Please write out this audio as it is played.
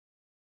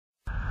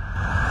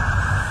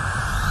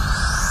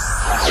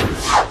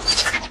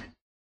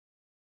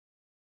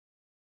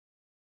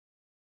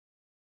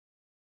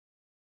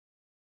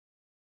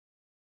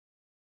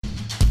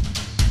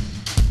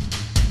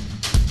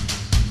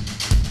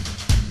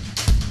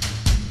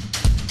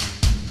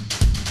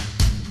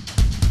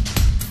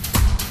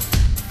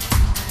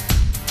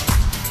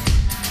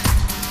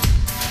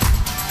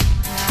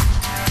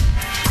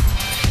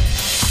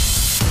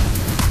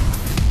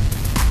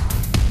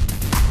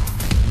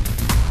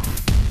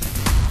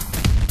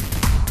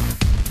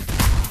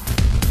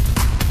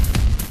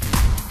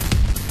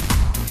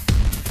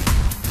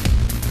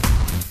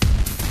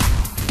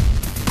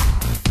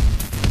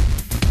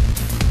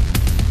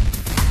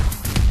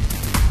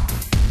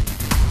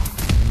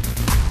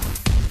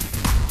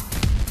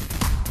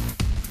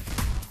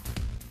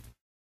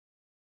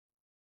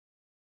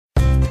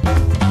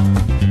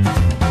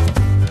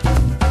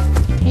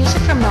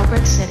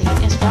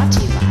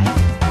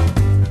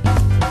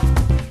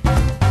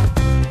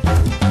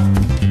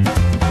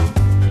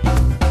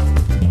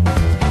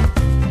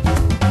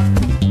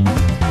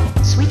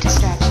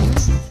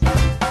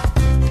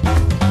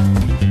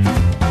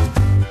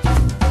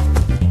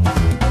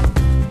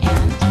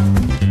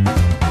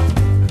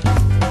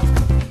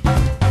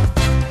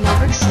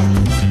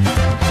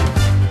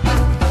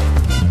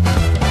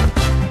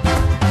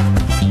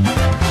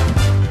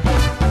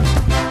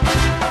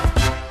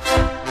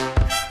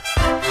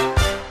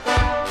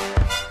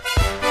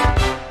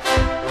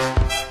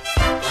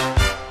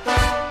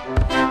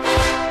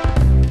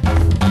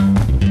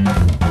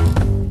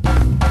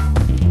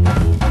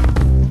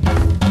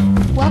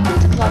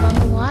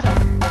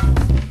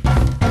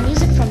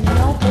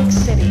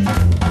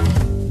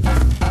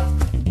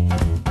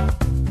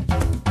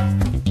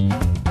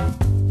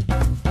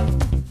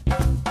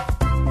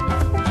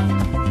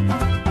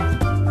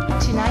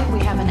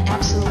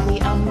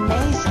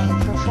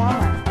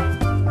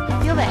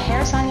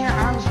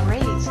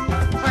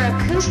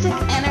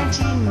Acoustic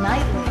Energy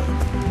Nightly.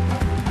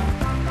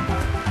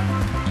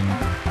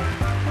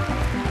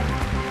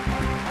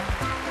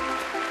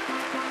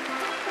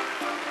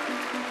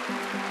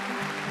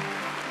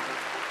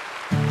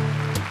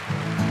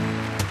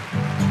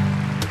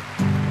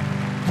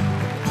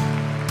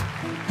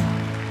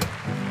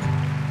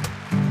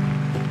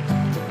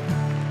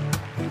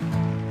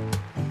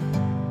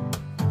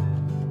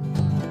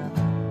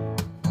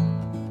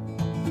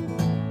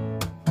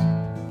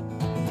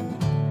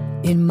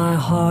 In my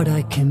heart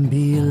I can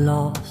be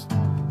lost.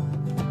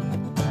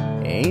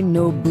 Ain't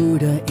no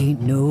Buddha,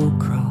 ain't no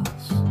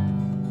cross.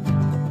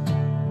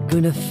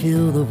 Gonna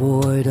fill the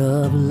void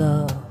of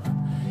love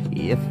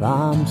if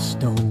I'm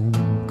stone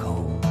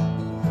cold.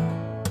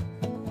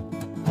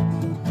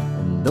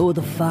 And though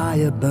the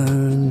fire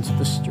burns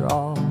the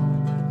straw,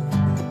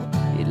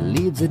 it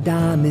leaves a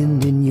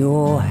diamond in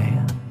your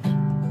hand.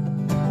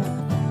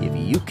 If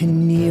you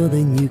can kneel,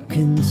 then you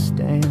can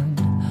stand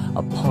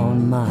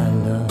upon my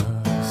love.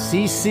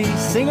 CC,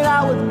 sing it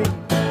out with me.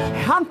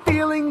 I'm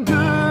feeling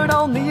good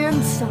on the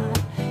inside,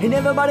 and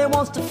everybody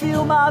wants to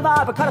feel my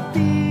vibe. I got a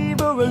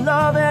fever of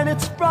love, and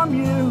it's from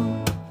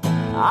you.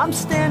 I'm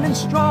standing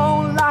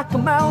strong like a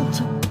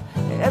mountain.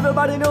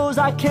 Everybody knows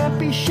I can't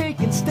be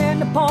shaken.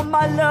 Stand upon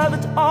my love,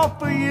 it's all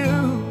for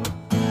you.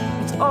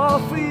 It's all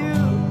for you.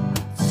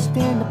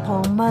 Stand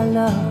upon my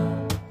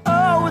love.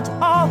 Oh, it's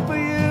all for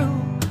you.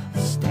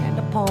 Stand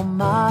upon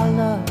my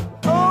love.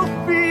 Oh,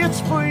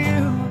 it's for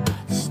you.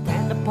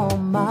 Stand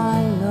upon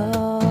my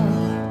love.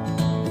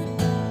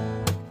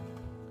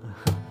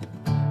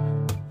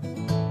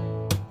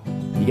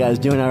 You guys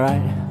doing all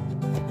right?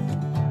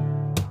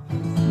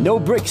 No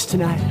bricks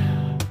tonight.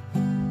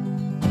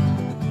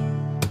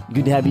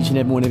 Good to have each and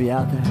every one of you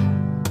out there.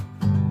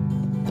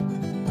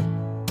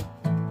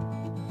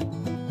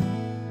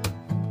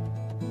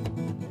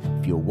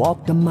 If you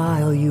walked a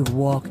mile, you've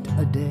walked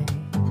a day.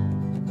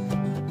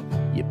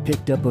 You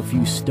picked up a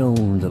few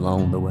stones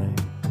along the way.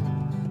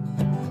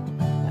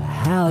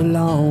 How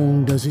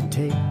long does it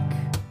take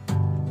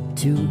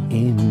to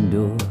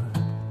endure?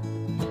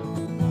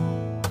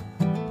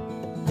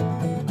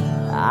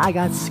 I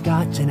got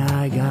scotch and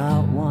I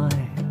got wine,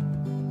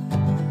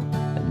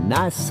 a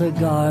nice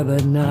cigar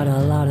but not a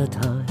lot of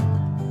time.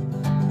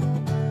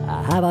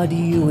 How about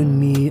you and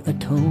me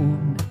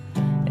atone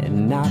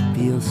and not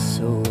feel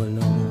so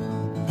alone?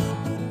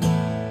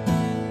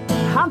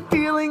 I'm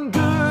feeling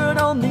good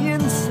on the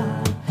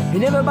inside,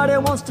 and everybody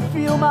wants to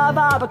feel my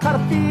vibe. I got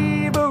a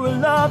fever of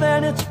love,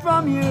 and it's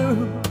from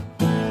you.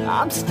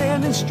 I'm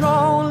standing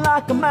strong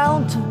like a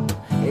mountain.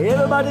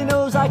 Everybody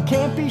knows I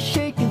can't be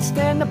shaken.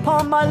 Stand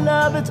upon my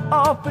love, it's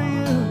all for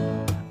you.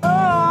 Oh,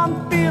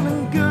 I'm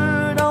feeling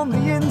good on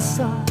the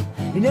inside,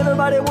 and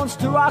everybody wants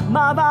to rock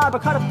my vibe. I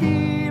got a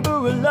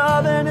fever of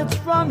love, and it's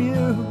from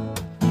you.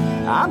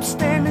 I'm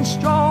standing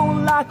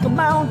strong like a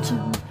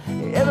mountain.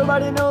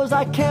 Everybody knows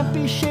I can't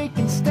be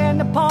shaken.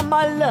 Stand upon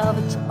my love,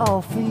 it's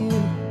all for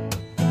you.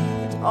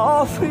 It's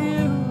all for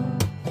you.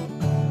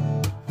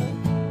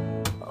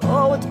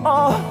 Oh, it's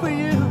all for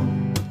you.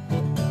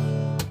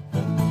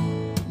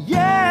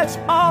 Yeah, it's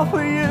all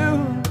for you.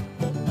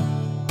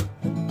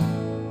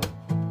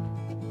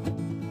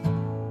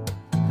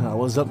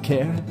 What's up,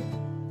 Kara?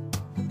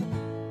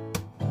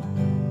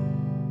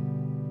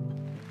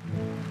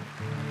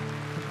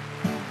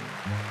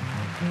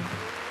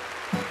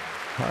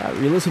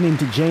 You're listening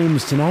to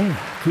James tonight,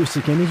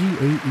 Acoustic Energy,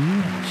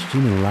 AE,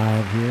 streaming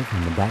live here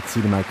from the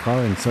backseat of my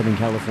car in Southern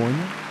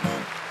California.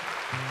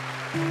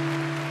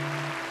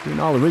 Doing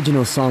all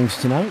original songs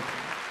tonight.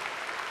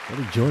 What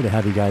a joy to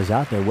have you guys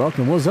out there.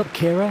 Welcome. What's up,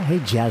 Kara? Hey,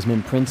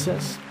 Jasmine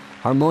Princess,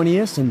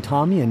 Harmonious, and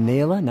Tommy, and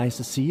Nayla. Nice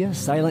to see you.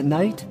 Silent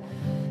Night,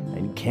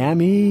 and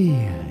Cammie,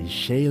 and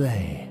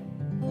Shayla.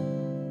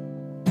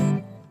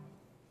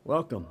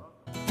 Welcome.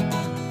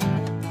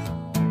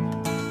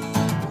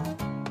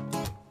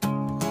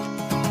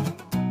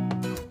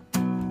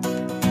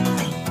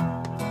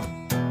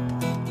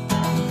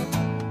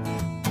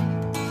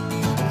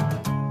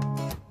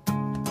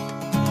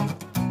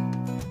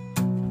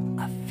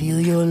 Feel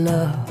your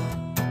love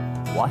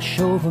wash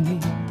over me,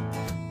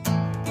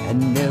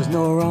 and there's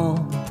no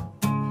wrong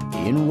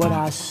in what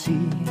I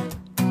see.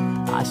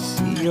 I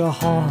see your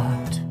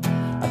heart,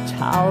 a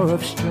tower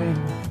of strength,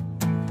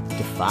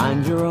 to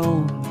find your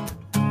own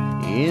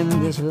in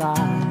this life.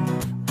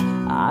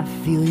 I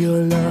feel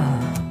your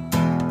love.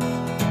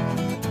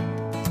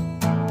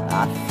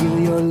 I feel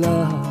your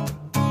love.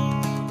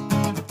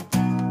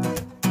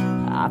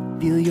 I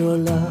feel your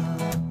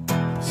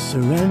love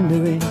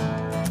surrendering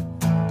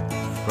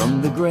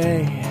from the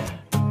gray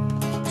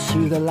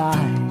to the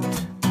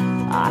light.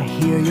 I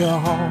hear your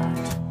heart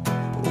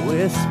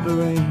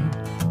whispering.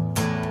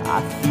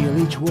 I feel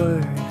each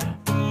word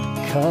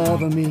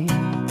cover me.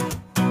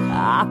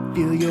 I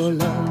feel your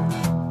love.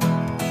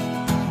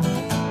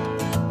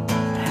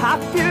 I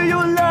feel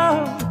your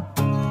love.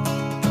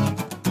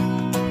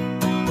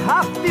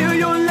 I feel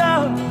your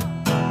love.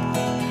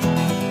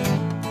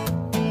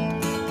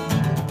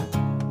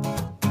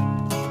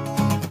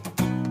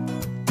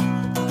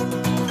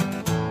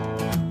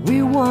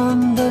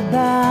 the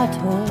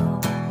battle,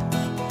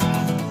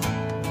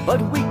 but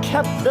we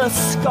kept the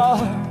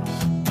scars.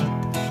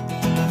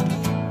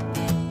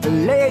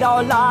 Laid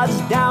our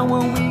lives down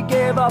when we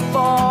gave up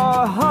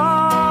our hearts.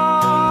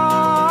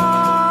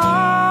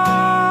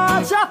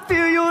 I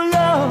feel your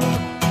love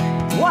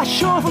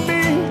wash over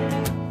me,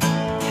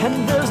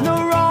 and there's no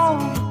wrong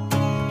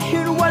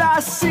in what I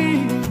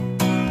see.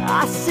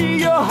 I see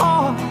your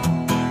heart,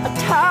 a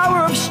tower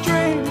of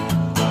strength.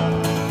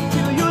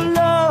 Feel your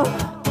love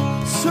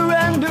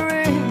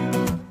surrendering.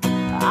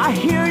 I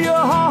hear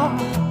your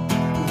heart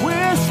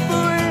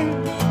whispering.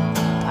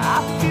 I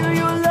feel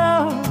your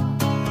love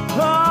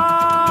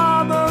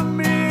over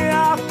me.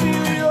 I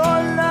feel your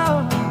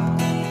love.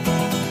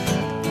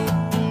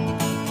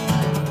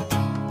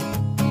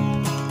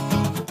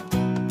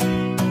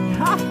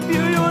 I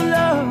feel your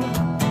love.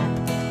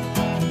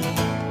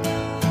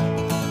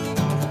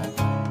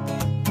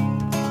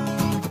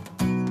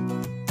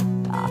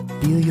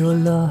 Feel your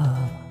love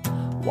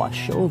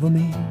wash over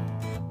me.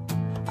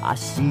 I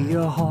see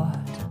your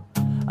heart,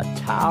 a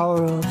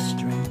tower of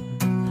strength.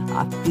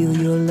 I feel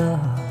your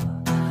love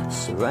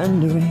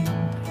surrendering.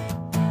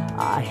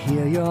 I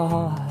hear your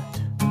heart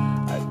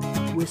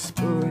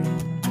whispering.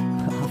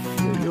 I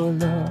feel your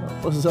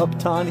love. What's up,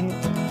 Tani?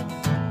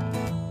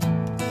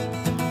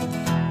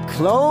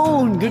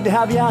 Clone, good to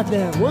have you out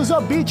there. What's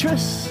up,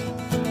 Beatrice?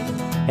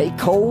 Hey,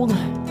 Cold.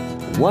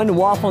 One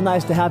Waffle,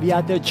 nice to have you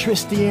out there.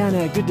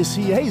 Tristiana, good to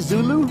see you. Hey,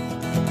 Zulu.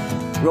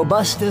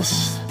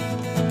 Robustus.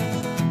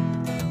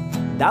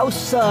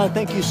 Dausa,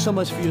 thank you so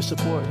much for your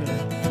support here.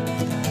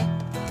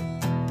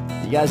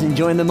 You guys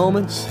enjoying the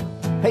moments?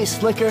 Hey,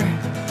 Slicker.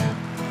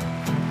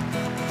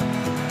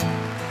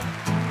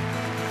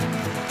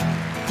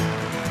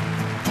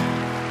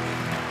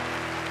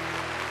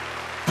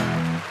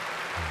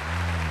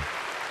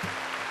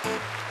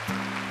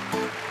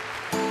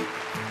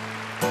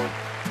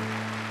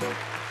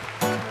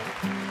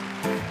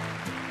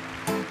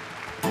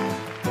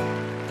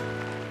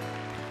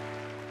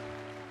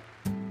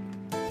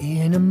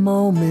 In a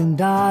moment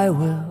I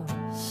will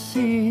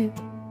see.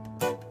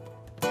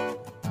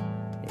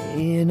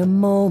 In a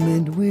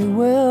moment we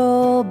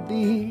will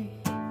be.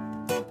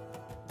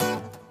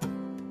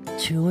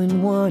 Two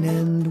in one,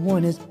 and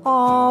one is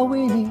all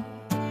we need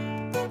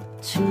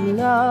to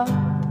love.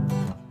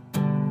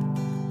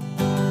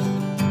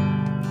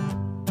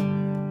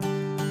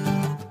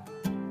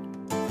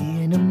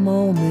 In a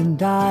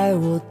moment I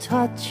will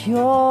touch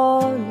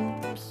your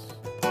lips.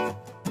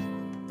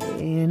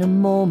 In a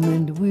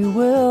moment we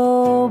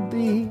will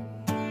be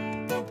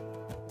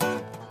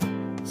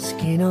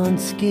skin on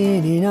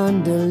skin and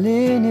under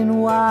linen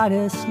white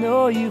as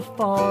snow. You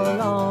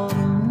fall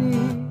on me.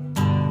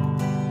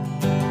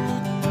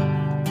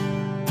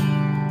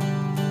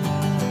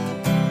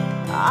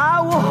 I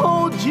will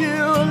hold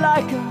you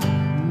like a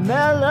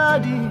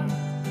melody,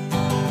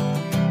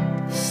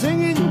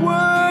 singing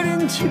word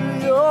into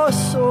your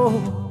soul.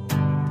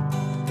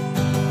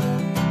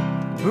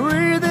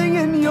 Breathing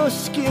in your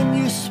skin,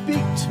 you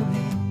speak to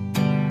me,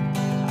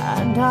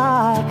 and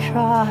I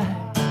cry.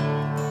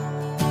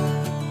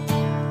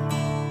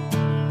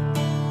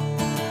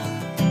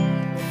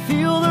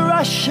 Feel the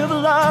rush of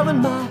love in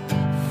my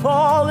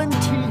falling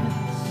tears,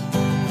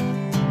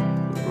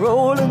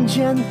 rolling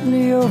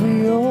gently over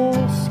your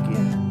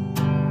skin.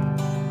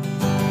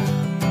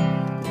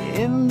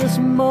 In this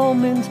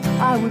moment,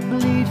 I would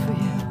bleed for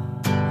you.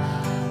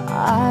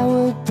 I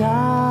would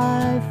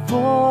die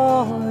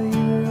for you.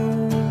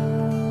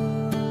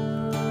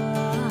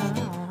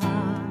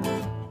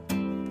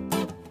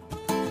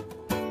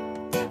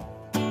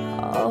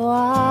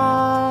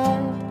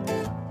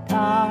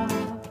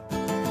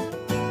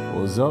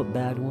 What's up,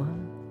 bad one?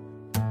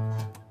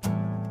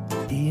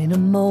 In a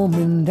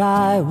moment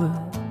I will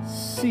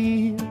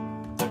see.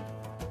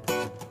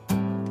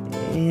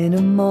 In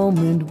a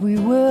moment we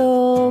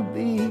will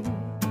be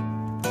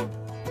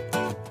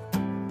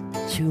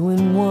two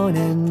in one,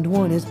 and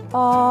one is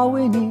all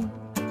we need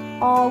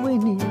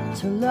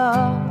to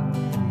love.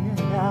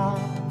 Yeah, I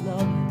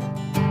love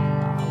you. I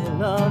will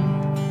love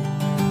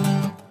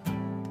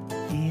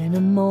you. In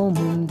a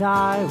moment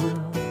I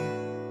will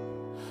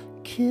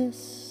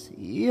kiss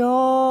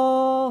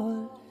your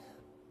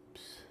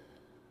lips.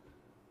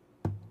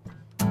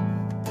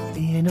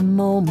 In a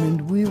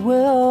moment we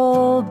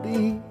will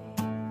be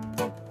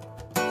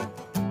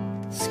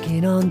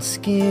skin on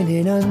skin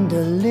and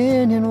under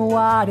linen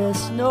white as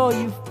snow.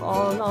 You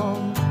fall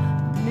on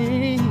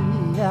me,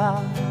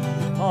 yeah.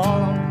 You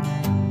fall on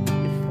me,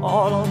 you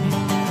fall on me.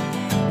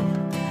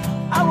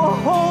 I will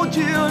hold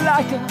you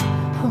like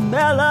a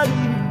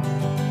melody,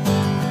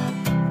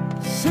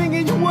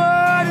 singing your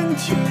word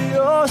into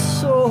your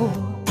soul.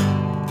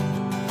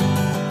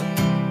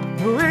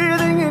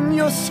 Breathing in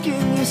your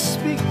skin, you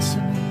speak to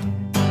me,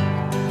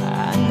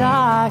 and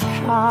I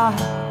cry.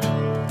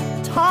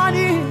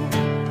 Tani,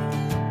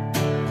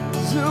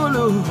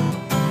 Zulu,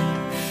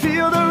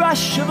 feel the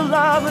rush of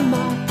love in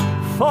my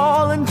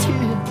falling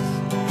tears,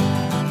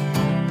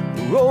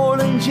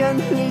 rolling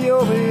gently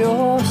over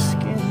your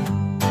skin.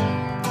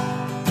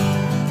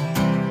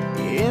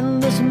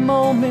 this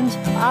moment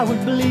I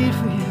would bleed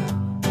for you.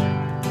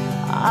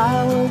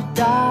 I would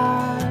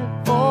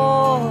die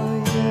for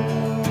you.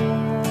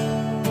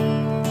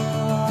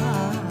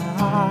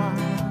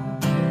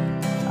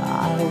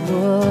 I would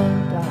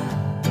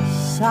die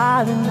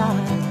silent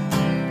night.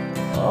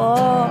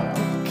 Oh,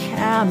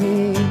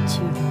 Cammy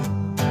too.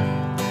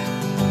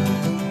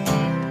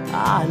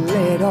 I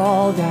lay it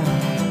all down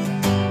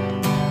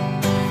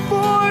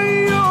for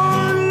your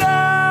love.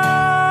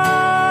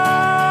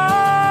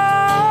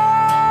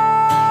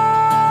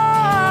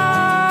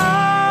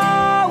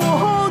 I will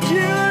hold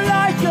you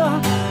like a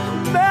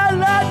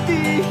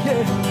melody,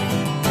 yeah.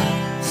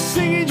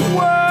 Sing each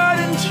word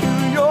into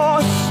your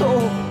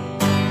soul.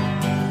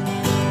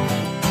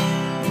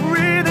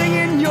 Breathing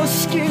in your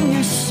skin,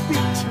 you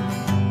speak to me,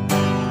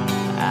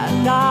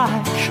 and I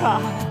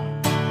cry.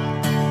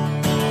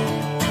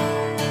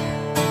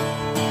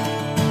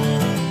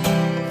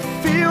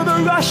 The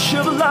rush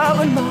of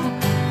love in my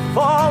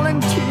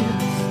falling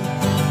tears,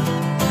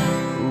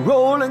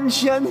 rolling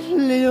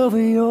gently over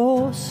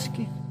your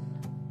skin.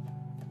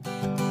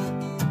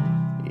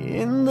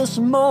 In this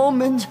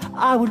moment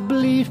I would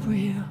bleed for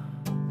you.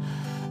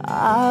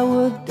 I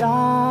would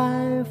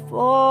die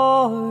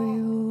for you.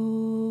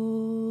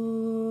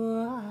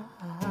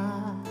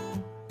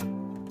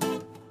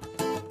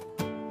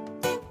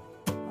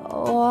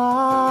 Oh,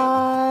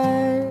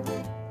 I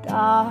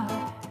die.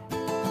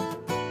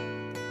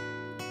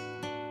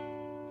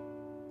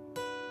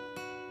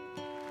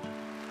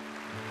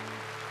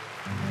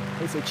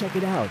 Hey, so check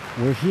it out.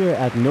 We're here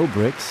at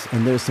NoBrix,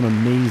 and there's some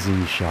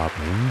amazing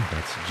shopping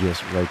that's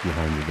just right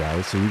behind you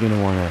guys. So you're going to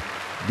want to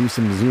do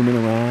some zooming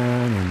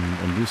around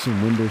and do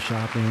some window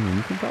shopping, and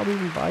you can probably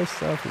even buy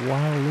stuff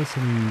while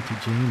listening to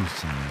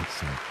James tonight.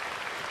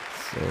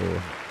 So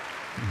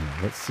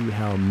let's see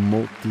how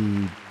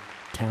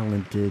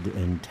multi-talented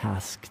and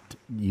tasked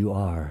you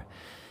are.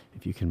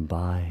 If you can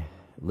buy,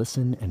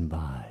 listen and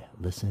buy,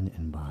 listen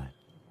and buy.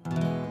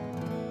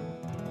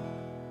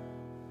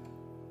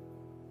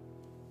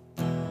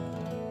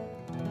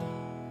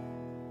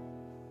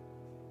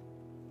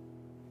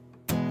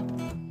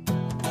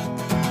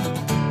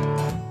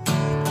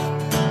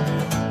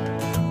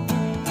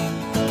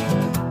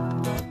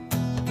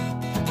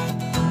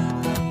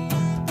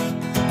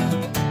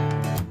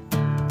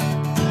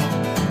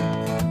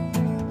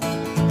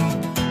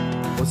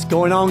 What's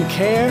going on,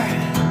 Care?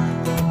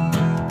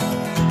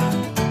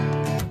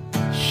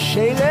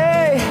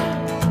 Shaylee,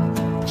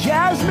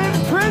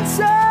 Jasmine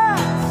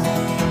Princess.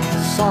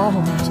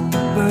 Songs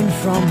burn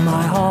from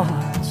my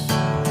heart.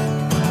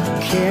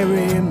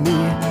 Carry me,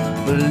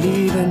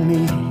 believe in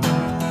me.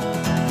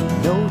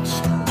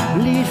 Notes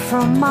bleed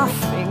from my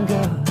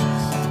fingers.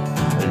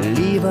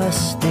 Leave a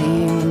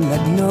stain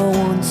that no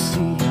one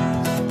sees.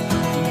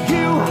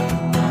 You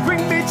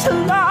bring me to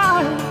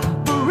life,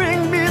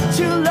 bring me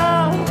to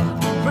love.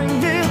 Bring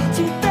me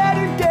to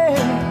better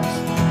days.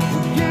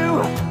 You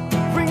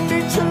bring me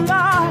to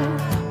life,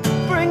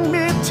 bring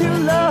me to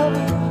love,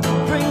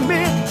 bring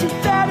me to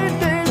better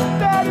days,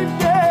 better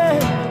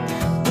days.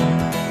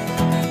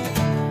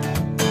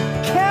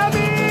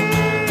 Cammy,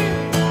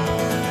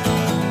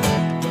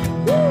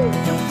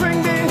 you bring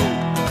me,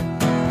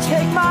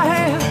 take my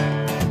hand,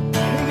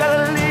 you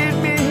gotta lead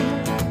me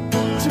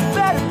to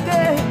better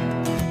days.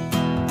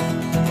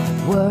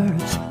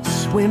 Words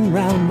swim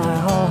round my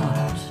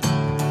heart,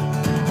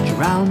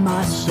 drown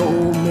my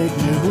soul, make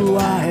me who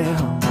I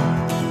am.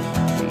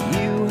 For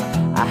you,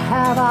 I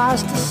have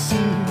eyes to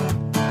see.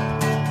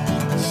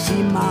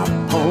 See my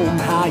poem,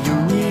 how you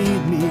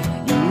read me,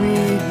 you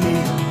read me.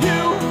 You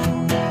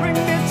bring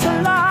me to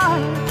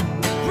life,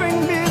 bring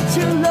me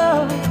to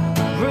love,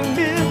 bring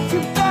me to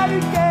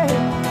better days.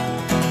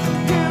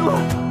 You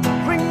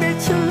bring me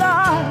to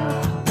life,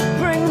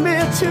 bring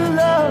me to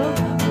love,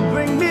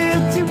 bring me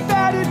to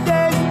better days.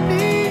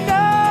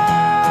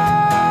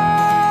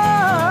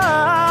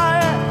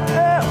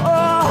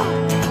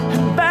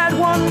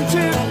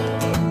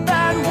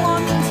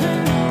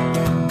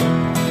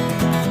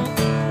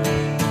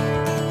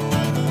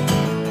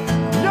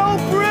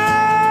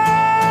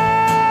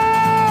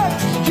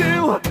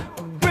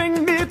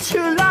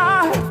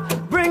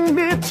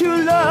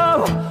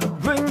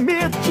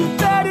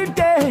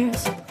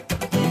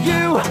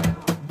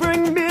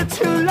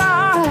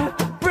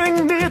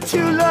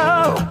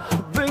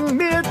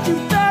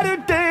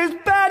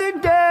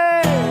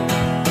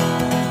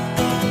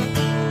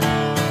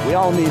 We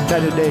all need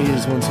better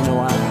days once in a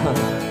while, huh?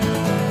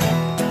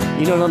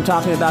 You know what I'm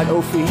talking about,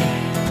 Ophi?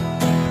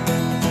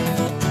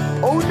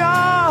 Oh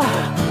nah,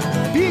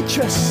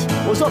 Beatrice,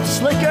 what's up,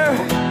 Slicker?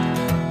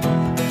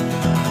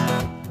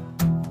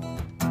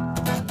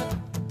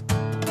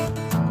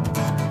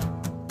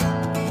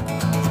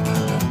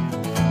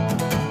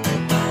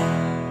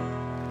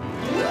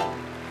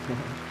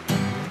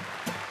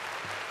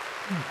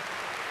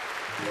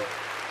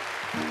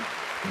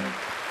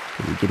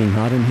 Is it getting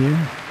hot in here?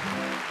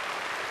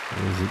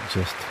 Or is it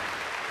just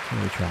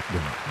totally trapped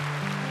in?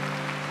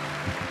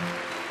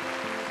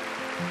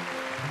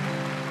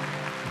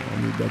 All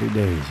need better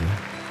days, huh?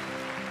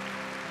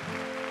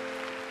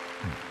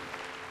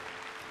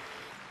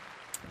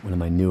 One of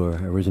my newer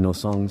original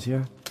songs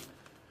here.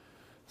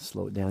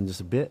 Slow it down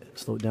just a bit.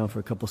 Slow it down for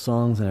a couple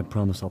songs, and I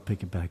promise I'll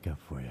pick it back up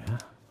for you. Huh?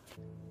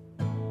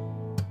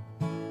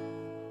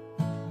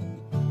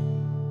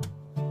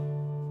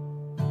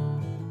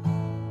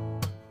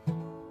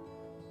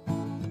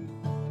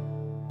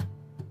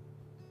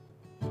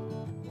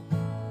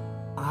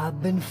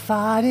 I've been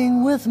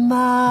fighting with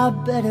my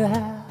better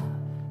half.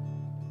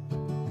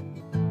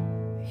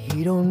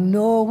 He don't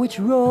know which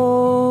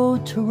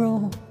road to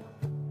roam.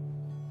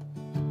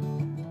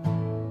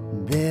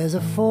 There's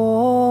a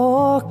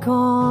fork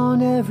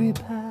on every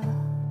path.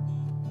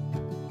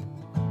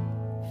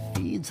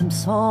 Feeds him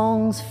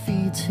songs,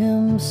 feeds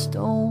him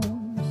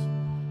stones.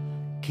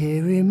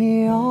 Carry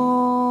me on.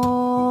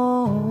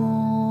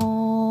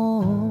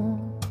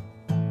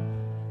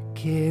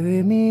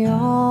 Carry me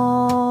on.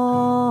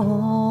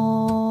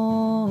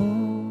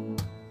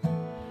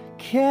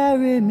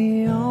 Carry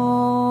me on.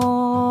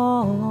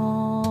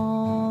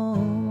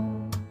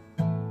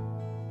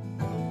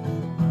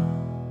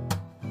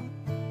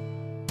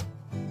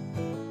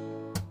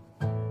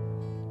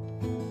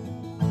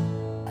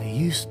 I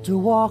used to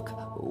walk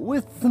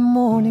with the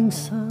morning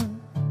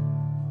sun.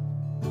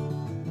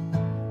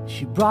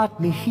 She brought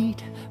me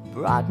heat,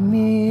 brought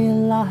me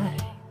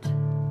light.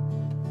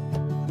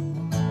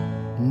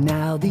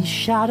 Now these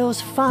shadows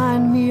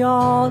find me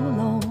all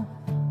alone,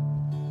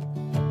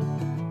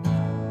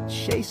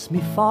 chase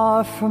me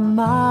far from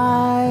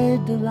my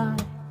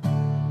delight.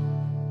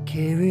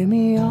 Carry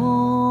me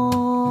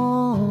on.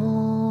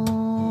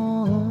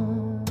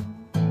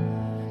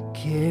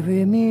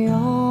 Carry me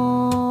on.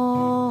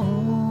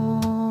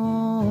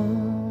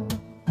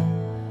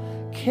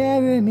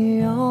 Carry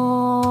me on.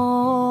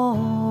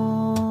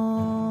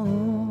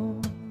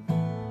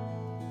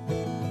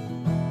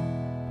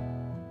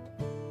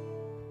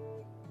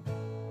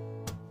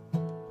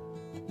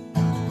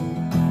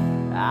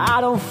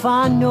 I don't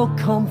find no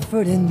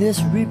comfort in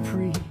this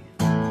reprieve.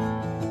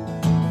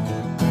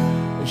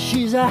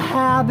 She's a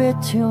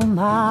habit to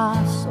my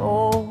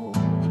soul,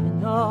 you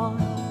know.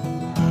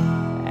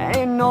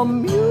 Ain't no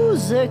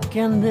music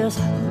in this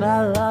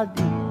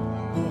melody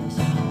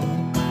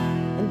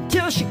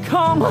until she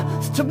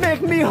comes to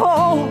make me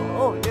whole.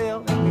 Oh yeah,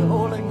 make me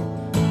whole again.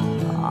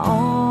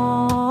 Oh,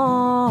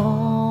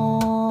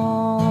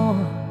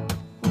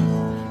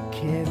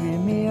 carry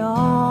me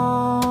on.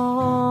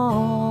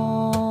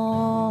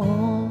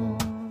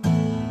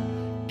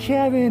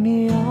 Carry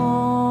me on.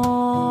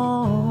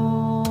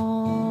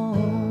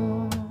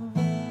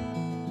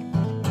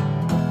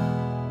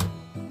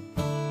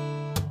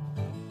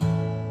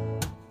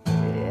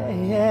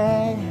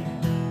 Yeah.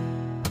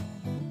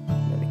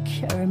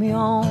 Carry me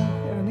on,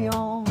 carry me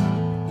on.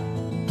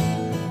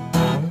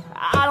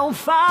 I don't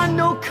find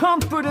no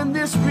comfort in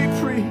this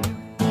reprieve.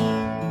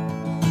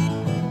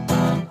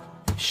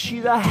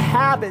 She's a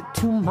habit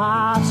to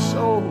my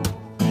soul.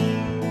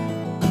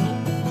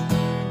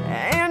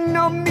 Ain't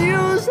no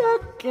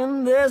music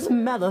in this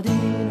melody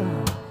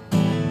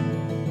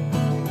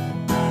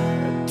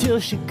till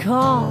she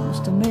comes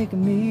to make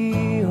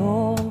me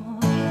whole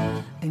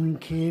and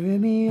carry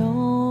me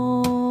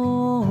on.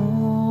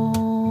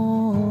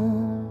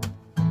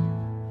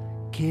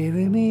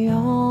 Carry me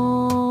on.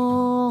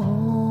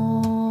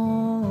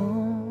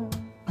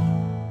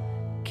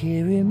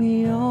 Carry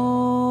me on.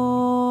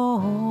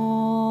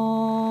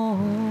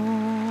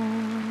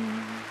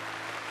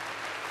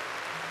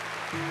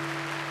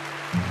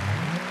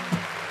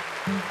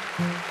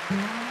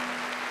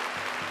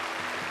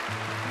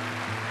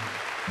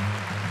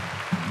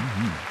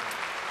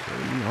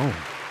 Carry me on.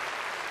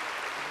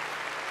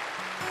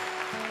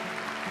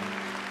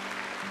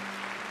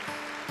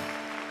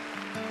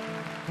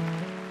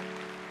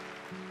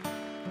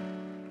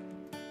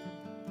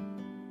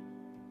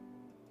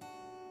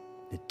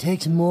 It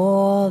takes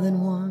more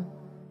than one.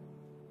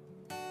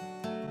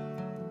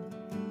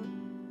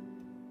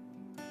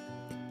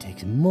 It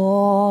takes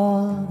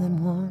more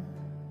than one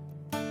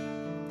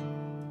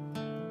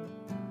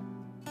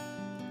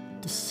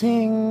to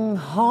sing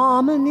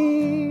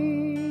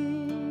harmony.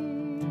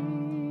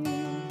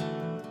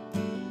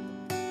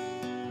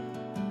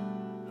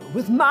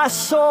 With my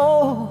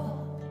soul,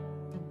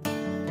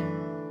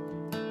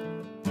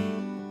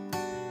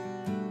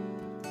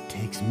 it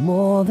takes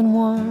more than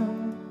one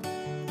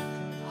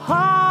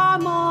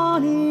harmonious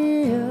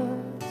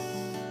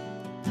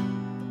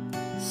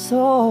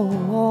soul.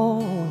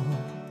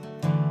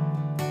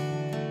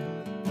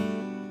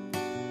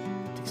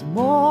 It takes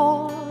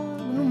more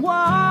than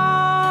one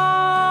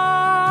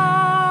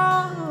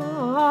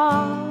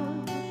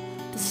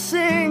to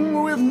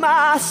sing with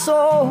my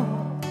soul.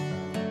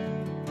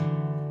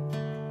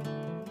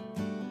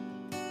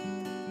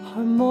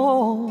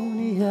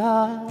 Harmonious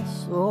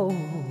soul.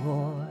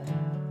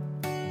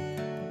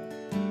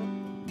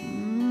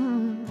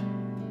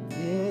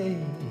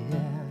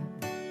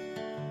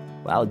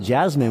 Wow,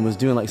 Jasmine was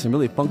doing like some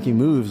really funky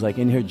moves, like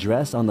in her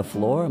dress on the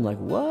floor. I'm like,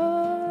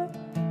 what?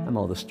 I'm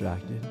all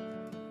distracted.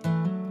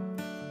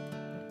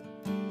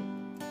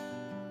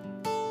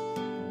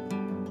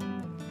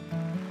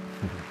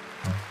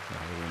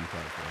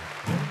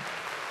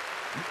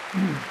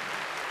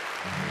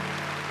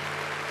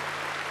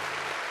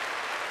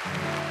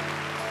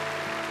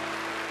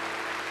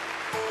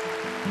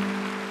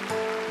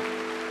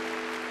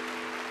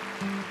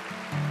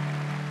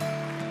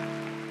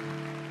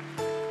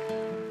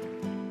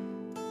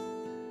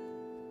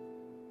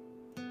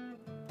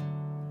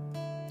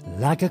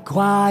 Like a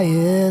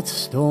quiet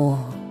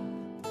storm,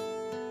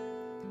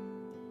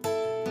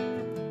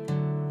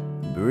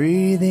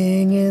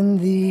 breathing in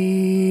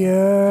the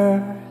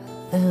earth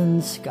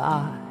and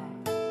sky,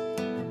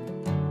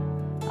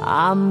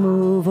 I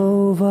move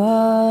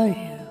over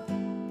you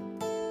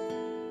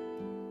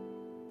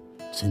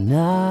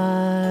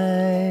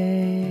tonight.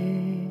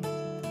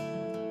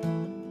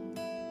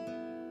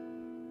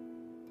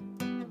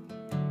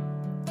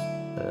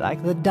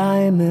 Like the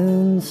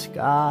diamond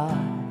sky,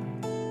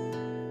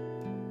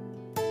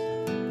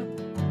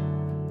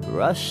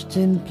 rushed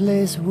in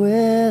place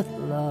with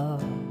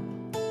love,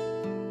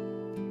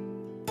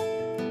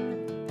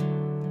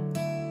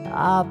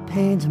 I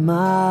paint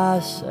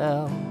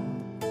myself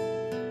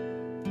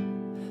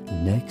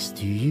next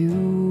to you.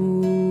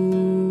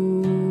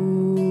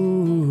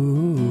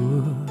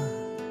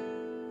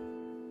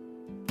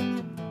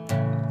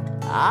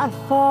 I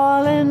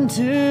fall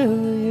into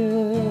you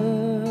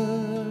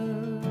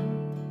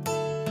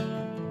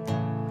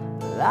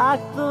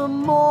like the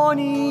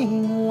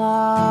morning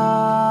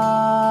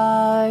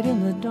light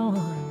in the dawn.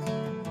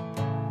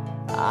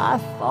 I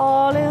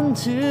fall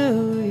into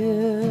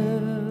you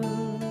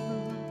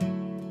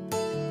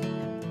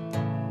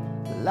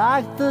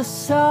like the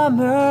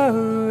summer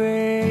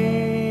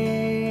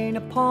rain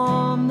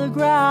upon the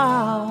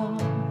ground.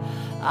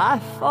 I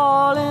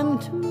fall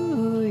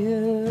into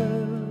you,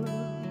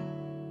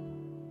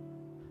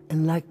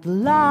 and like the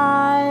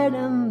light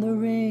and the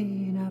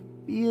rain, I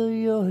feel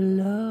your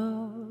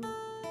love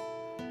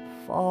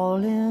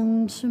fall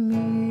into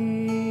me.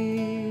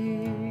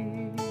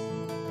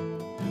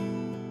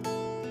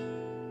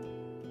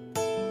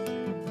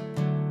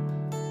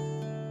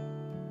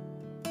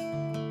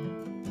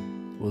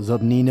 What's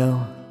up,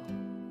 Nino?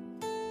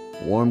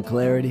 Warm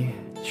Clarity,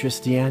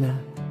 Tristiana,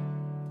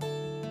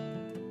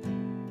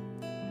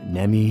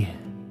 Nemi,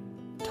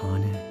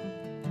 Tane,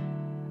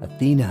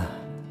 Athena,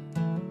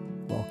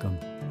 welcome.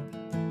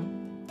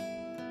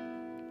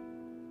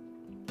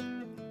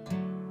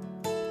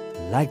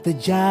 Like the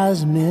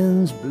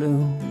jasmine's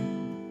bloom,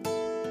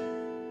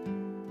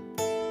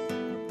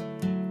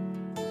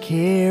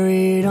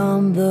 carried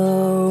on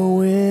the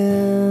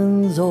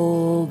wind's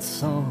old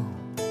song,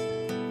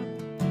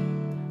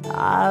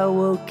 I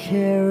will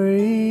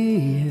carry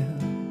you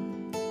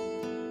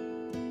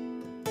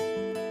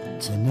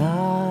tonight.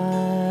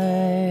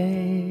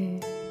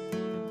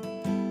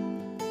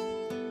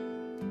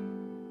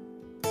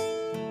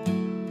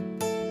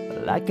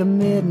 Like a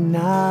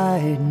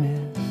midnight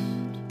mist,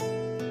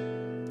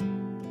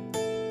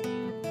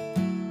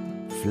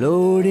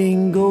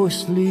 floating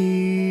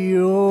ghostly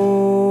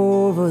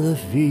over the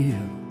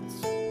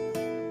fields,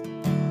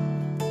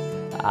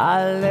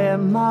 I let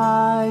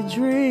my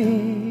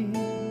dreams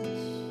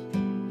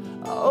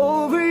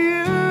over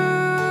you.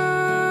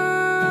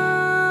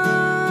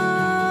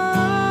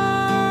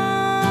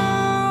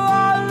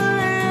 I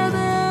lay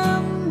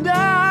them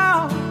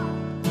down,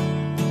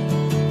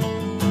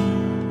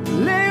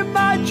 lay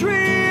my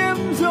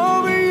dreams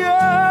over you.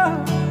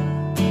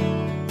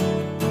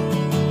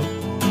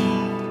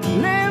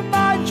 Lay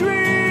my dreams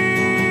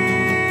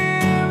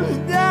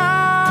down.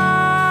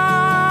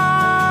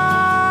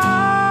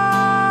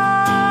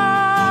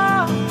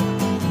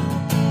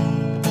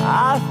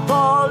 I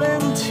fall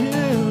into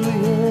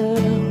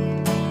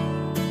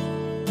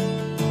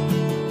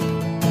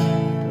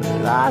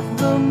like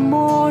the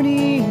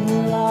morning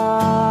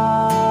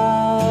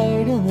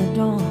light in the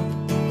dawn.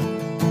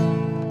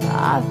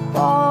 I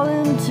fall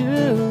into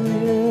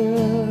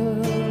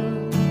you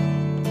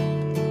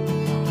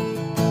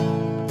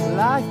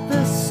like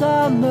the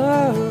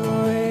summer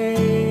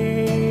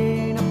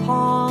rain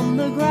upon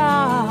the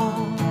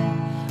ground.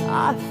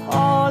 I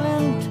fall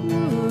into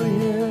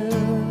you,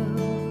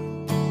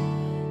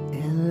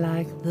 and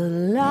like the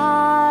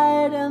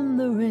light and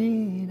the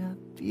rain, I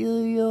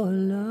feel your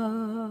love.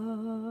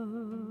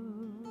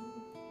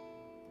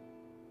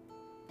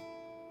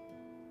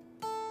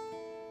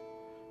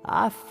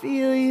 I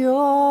feel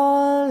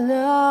your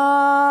love.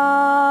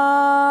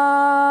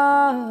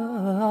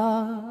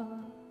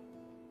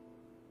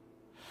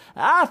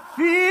 I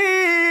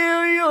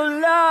feel your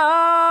love.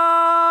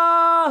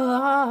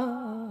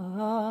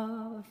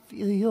 I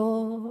feel your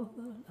love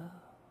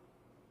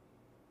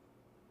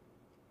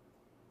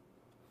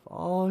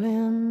fall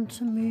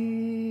into me.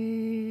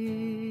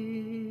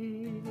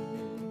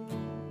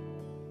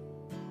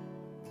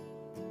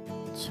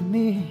 To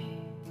me.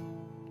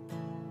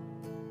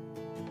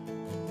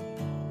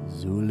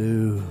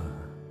 Zulu,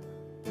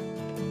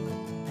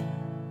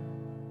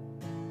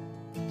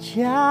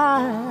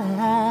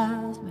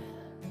 Jasmine,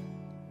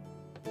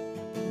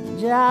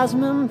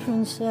 Jasmine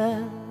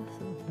princess,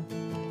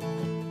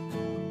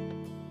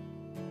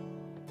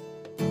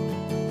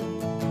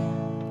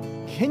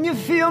 Can you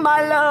feel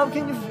my love?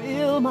 Can you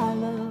feel my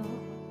love?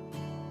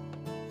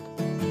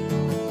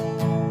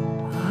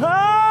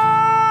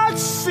 Heart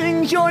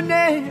sings your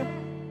name.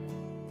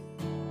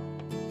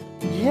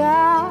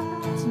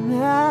 Yes,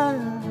 man.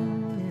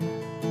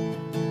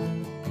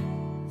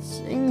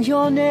 Sings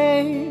your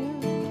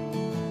name.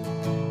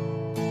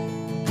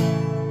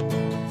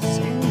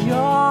 Sings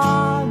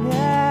your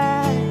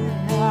name.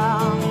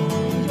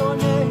 Sings your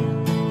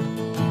name.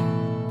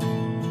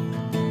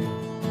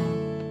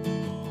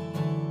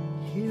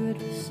 Hear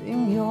it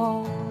sing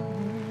your name.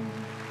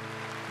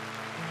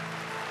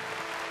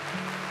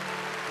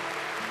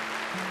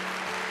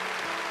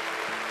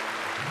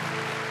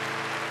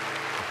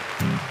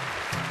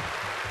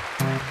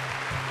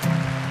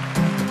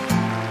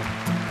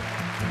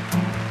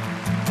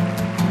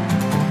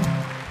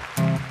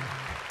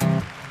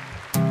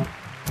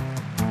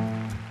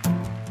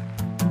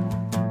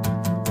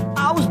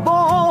 I was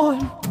born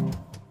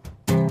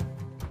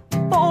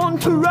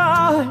to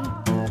run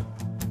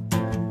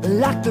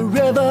like the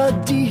river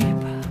deep.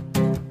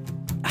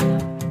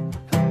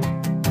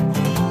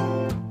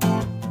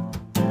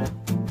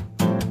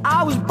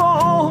 I was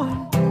born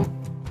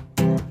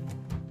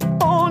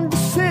to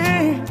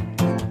sing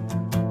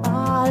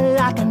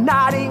like a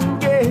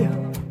nightingale.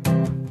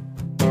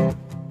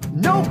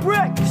 No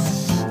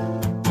bricks.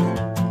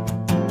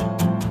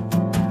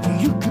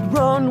 You could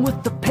run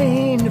with the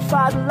pain and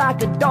fight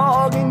like a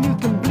dog, and you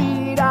can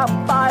bleed out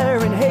fire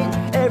and hate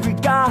every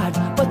god,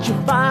 but you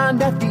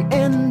find at the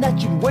end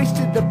that you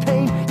wasted the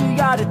pain. You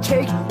gotta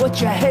take what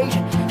you hate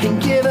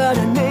and give it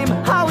a name.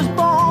 I was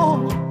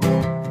born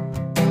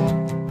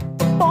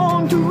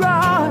to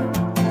run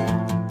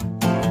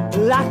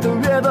like the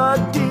river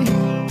deep.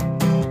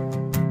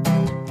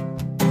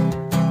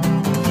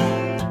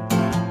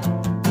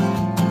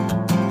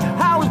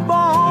 I was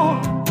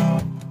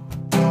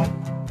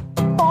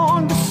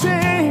born to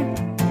sing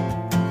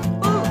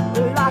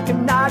like a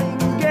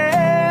nightingale.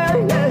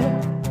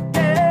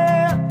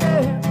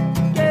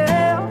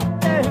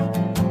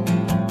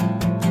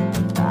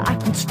 I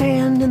can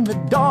stand in the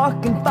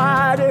dark and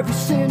fight every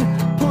sin,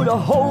 put a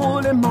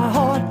hole in my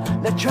heart,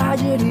 let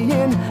tragedy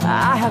in.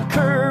 I have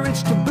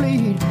courage to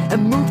bleed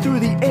and move through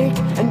the ache,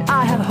 and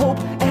I have hope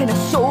and a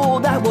soul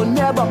that will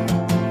never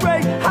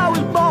break. I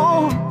was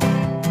born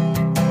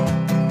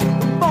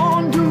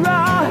to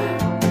run.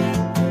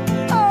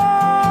 I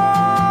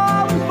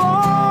was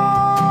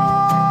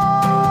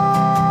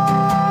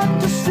born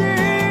to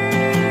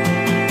sing.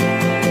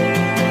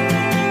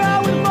 I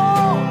was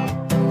born.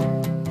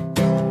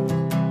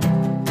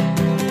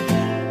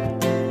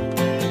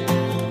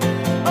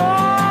 Oh,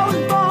 I was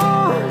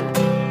born.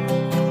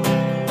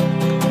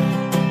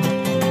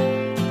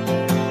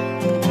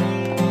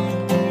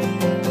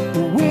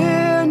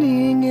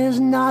 Winning is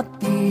not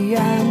the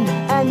end,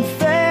 and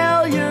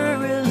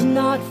failure is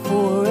not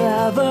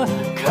forever.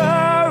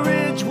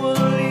 Courage will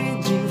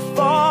lead you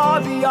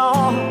far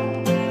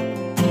beyond.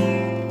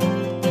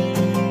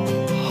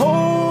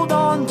 Hold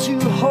on to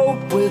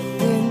hope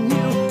within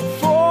you.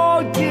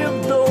 Forgive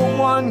the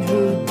one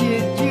who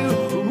did you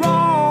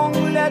wrong.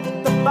 Let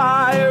the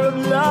fire of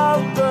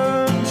love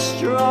burn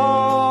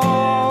strong.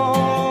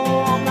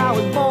 I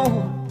was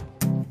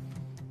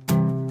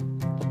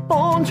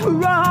born to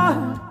run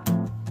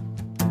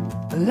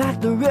like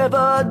the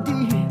river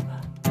deep.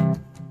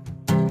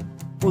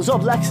 What's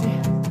up, Lexi?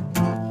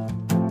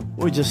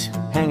 We're just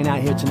hanging out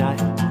here tonight,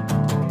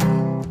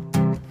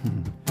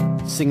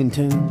 singing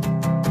tunes,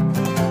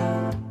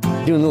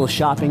 doing a little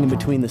shopping in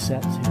between the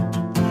sets here.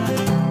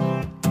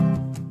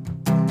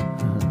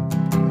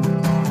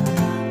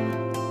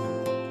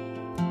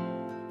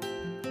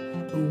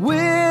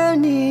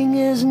 Winning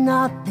is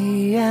not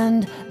the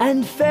end,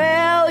 and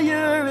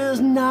failure is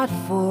not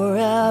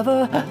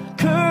forever.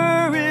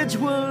 Courage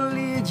will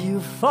lead you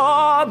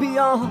far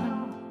beyond.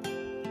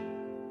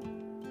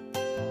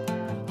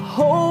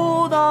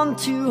 Hold on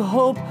to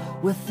hope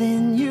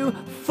within you.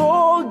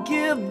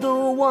 Forgive the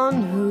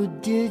one who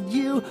did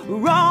you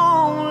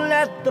wrong.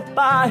 Let the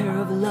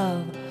fire of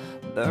love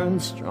burn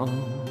strong.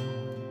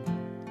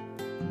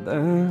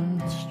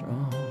 Burn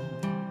strong.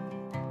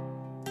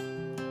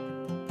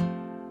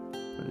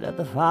 Let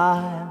the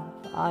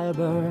fire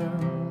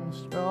burn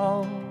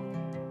strong.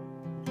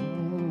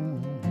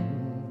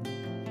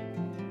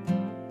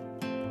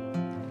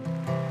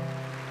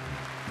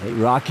 Hey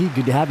Rocky,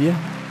 good to have you.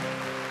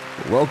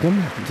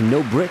 Welcome to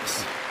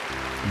NoBrix.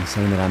 I'm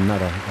saying that I'm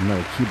not a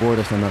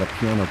keyboardist, I'm not a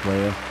piano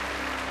player.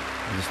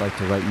 I just like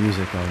to write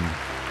music on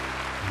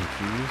the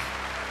keys.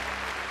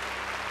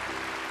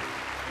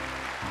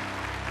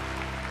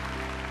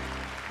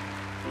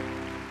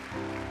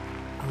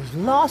 I was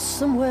lost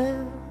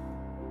somewhere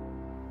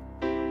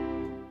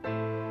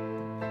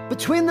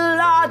between the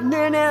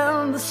lightning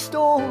and the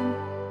storm,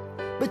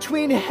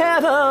 between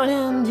heaven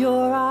and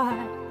your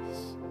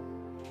eyes.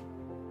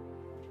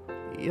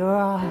 Your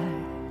eyes.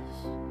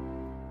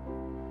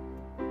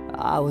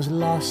 I was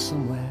lost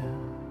somewhere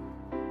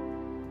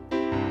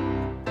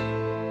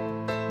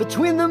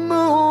between the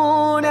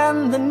moon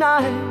and the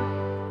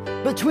night,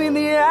 between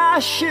the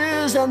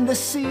ashes and the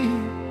sea,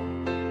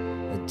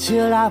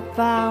 till I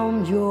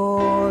found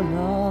your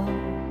love.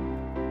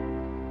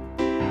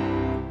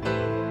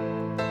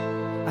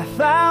 I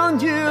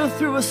found you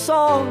through a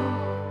song,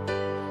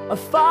 a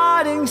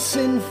fighting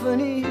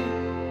symphony.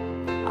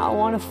 I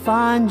want to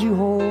find you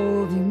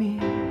holding me.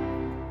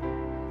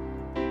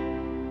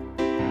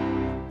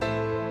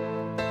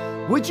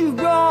 Would you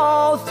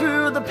roll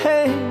through the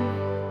pain,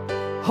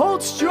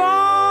 hold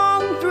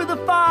strong through the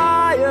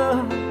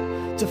fire,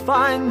 to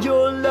find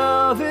your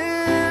love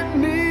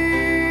in me?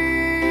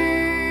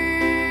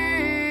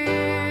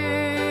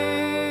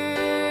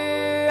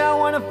 I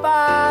want to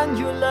find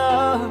your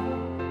love,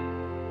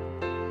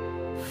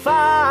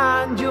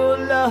 find your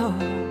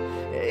love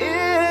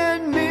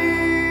in me.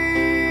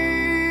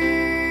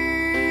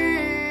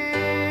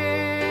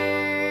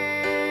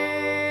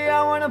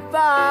 I want to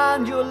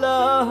find your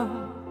love,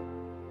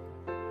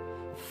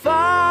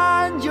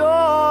 find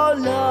your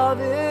love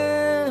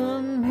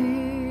in me.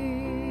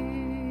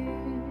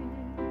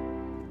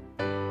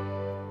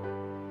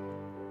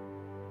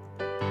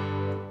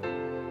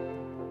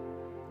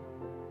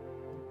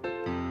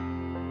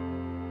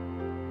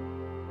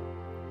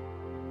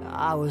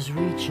 I was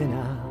reaching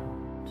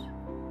out,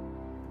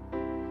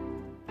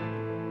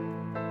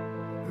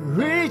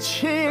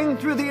 reaching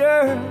through the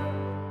earth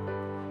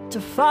to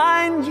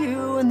find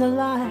you in the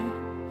light,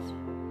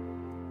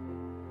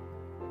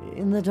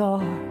 in the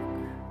dark.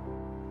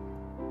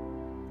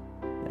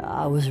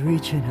 I was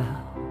reaching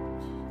out,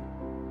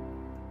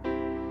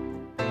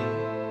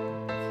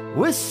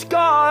 with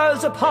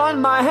scars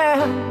upon my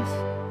hands.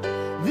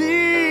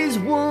 These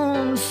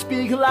wounds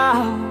speak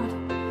loud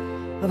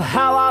of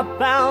how I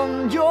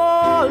found your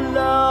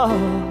love.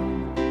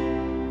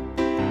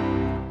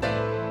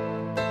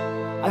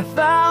 I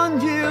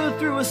found you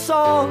through a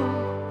song,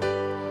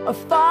 a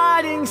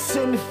fighting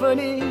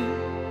symphony.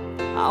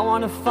 I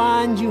want to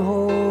find you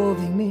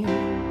holding me.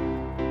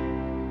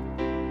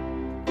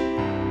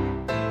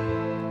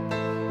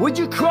 Would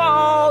you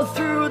crawl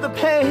through the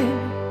pain,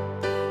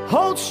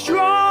 hold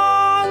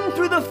strong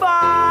through the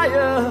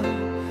fire,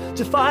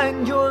 to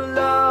find your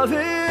love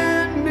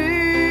in me?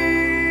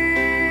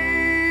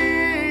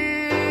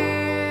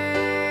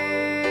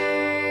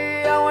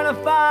 I want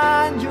to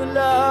find your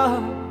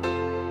love,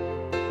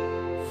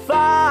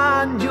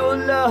 find your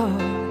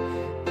love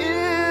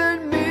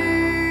in me.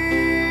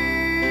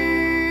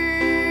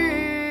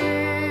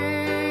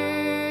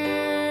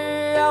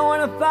 I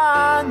want to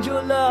find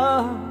your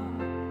love,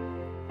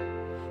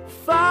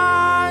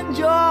 find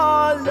your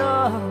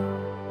love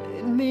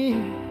in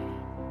me.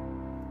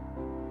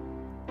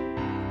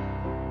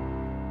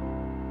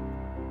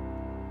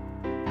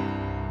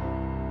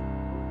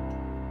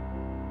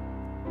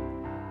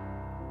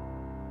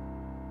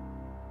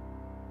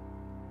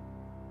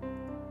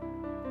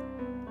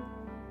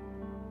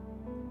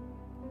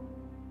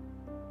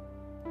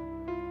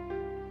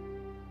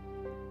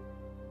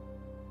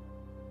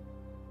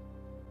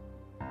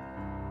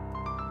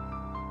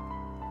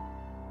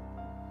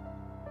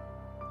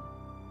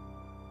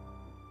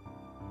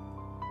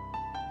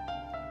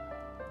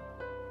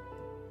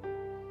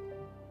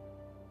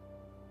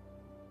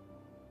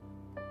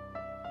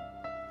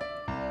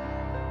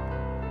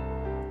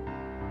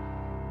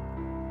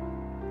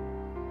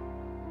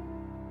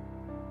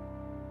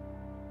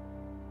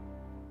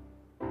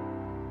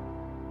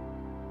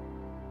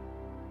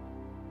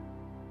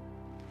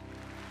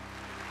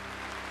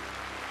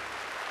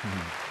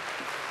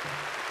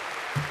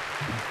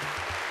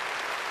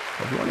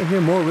 If you want to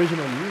hear more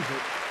original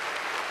music,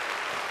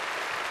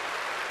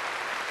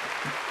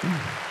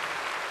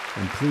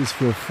 and please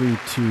feel free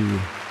to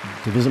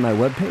visit my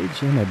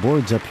webpage. Yeah, my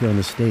board's up here on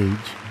the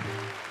stage.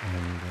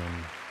 And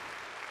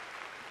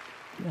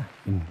yeah,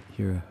 you can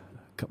hear a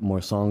couple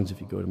more songs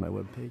if you go to my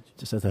webpage.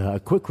 Just as a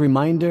quick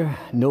reminder,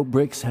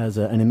 NoBrix has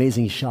an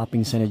amazing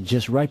shopping center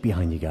just right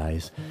behind you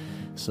guys.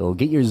 So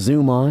get your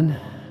Zoom on.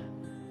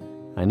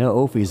 I know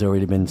Ophi's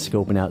already been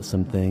scoping out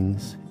some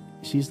things.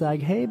 She's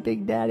like, hey,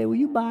 Big Daddy, will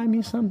you buy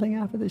me something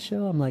after the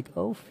show? I'm like,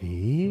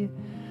 Ophi,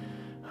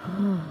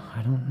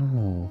 I don't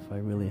know if I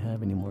really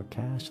have any more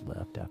cash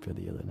left after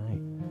the other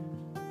night.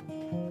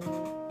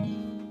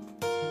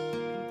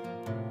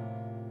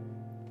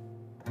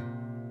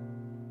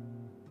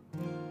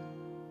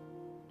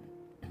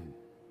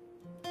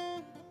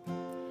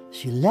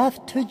 She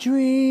left her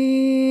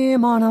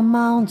dream on a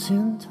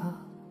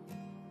mountaintop,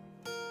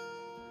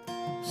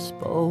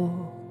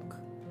 spoke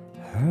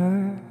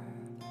her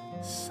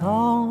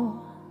song.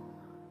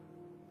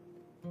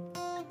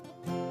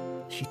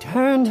 She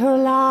turned her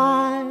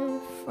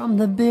life from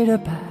the bitter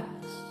past,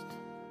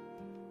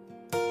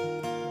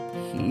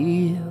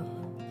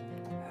 healed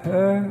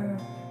her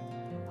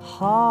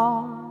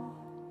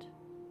heart.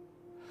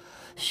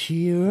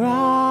 She rides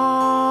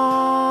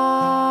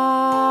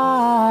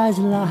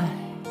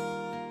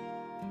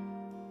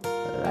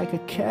like a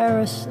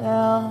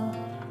carousel.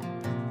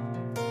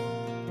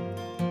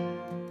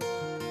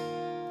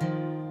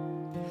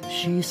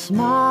 She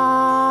smiles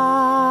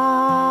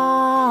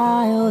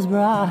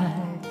bright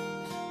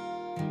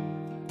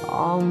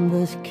on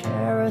this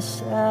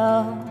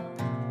carousel.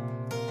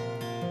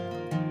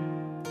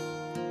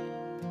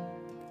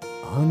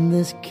 On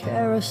this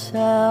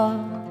carousel.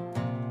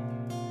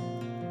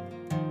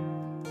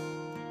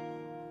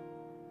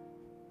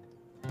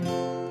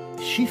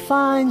 She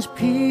finds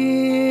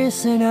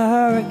peace in a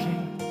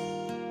hurricane.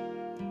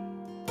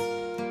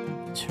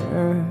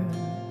 Turn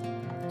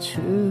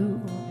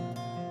to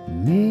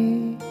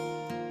me.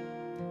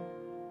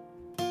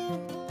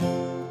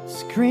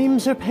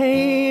 Screams her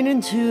pain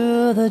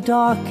into the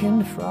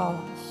darkened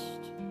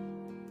frost.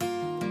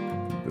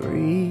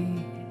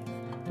 Breathe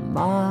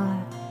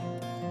my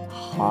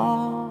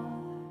heart.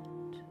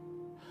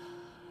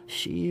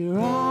 She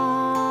rides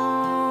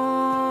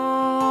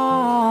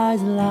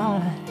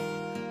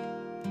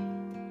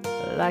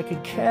like a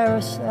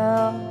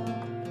carousel.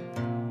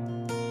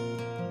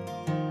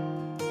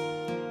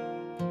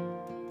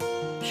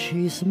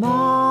 She smiles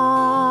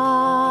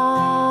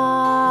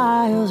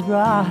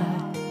bright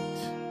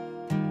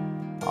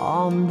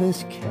on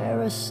this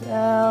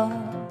carousel.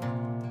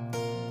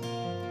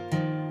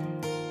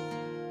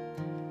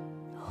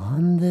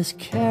 On this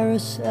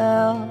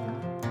carousel.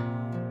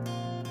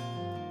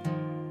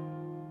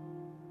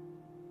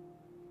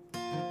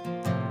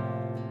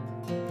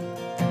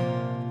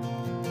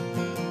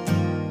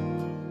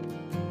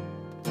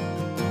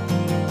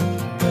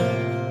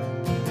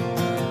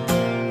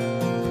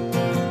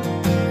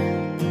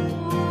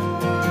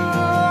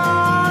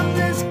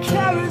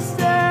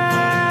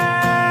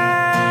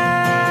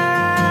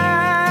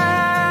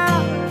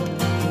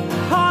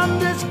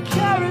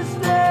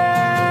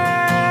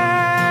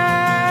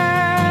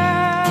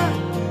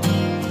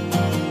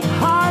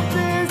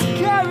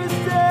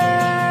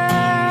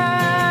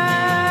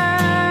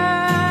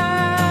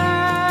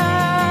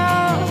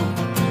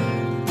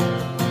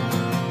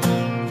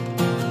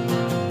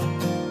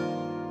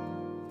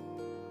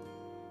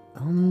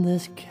 On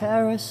this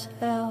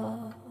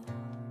carousel.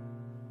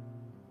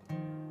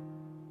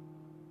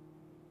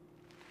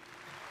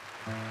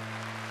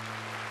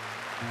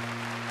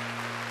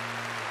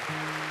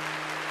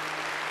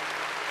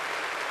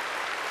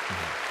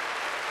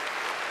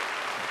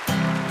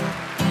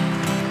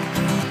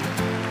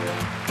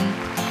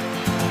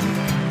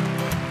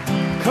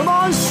 Come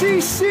on,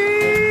 CC!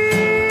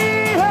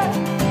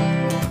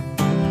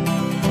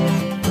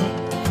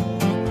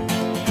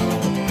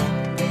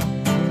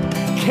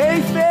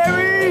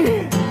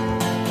 K-Ferry,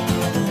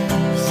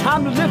 it's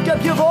time to lift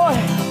up your voice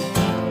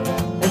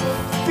and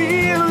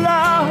feel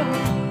love,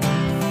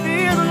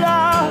 feel the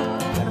love,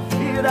 gotta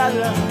feel that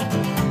love.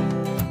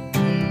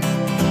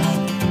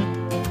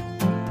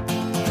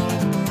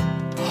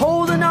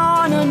 Holding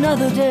on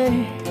another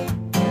day,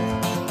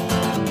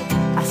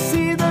 I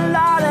see the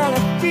light and I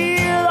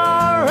feel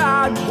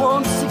alright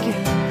once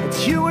again.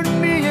 It's you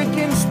and me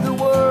against the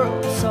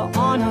world, so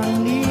on our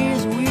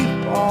knees we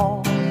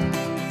fall.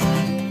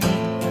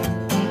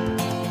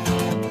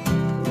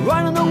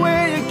 Running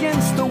away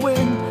against the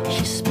wind,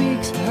 she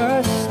speaks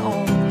her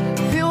song.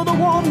 Feel the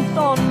warmth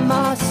on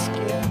my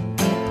skin.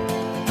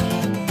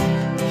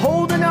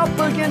 Holding up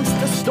against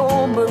the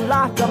storm, but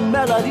like a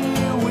melody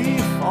we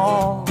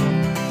fall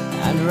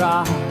and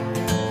rise.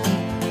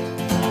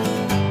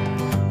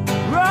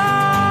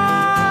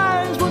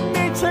 Rise with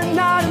me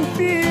tonight and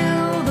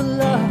feel the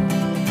love.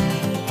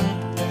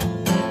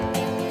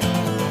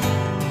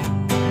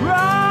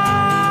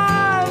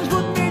 Rise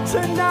with me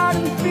tonight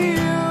and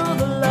feel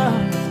the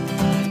love.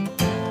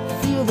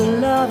 Feel the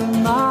love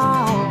in my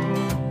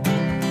arms.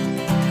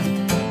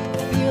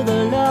 Feel the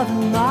love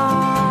in my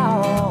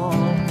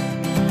arms.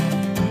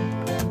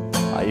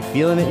 Are you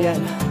feeling it yet?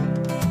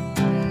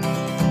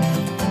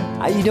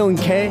 How you doing,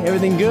 Kay?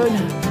 Everything good?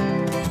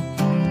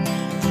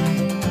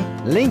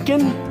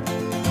 Lincoln?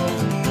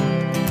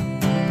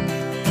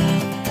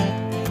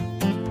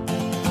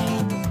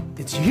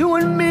 It's you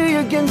and me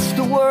against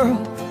the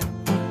world.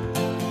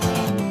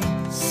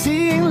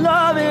 Seeing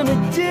love in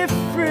a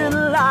different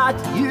light.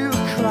 You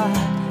cry,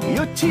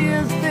 your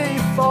tears they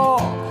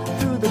fall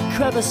through the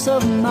crevice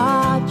of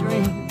my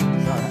dreams.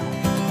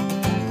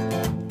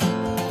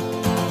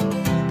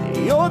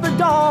 You're the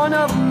dawn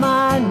of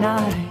my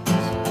night.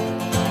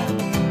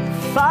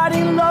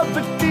 Fighting love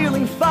but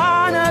feeling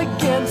fine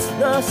against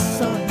the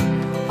sun.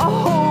 I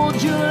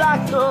hold you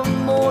like the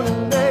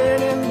morning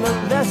rain in the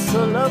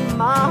vessel of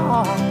my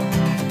heart.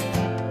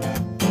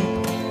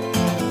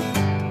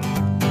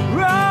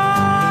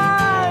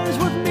 Rise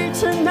with me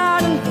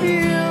tonight and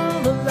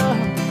feel the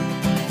love.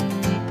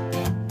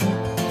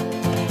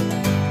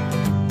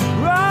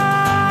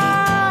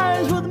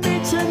 Rise with me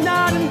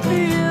tonight and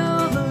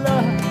feel the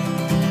love.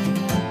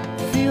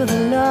 Feel the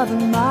love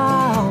in my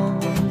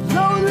arms.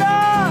 Lola,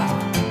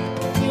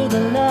 feel the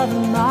love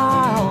in my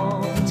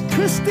arms.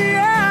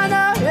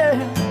 Christiana, yeah,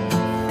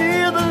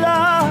 feel the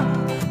love.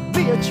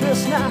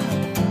 Beatrice now,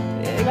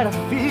 yeah, you gotta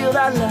feel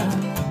that love.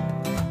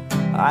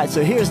 Alright,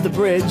 so here's the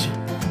bridge.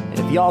 And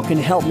if y'all can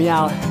help me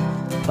out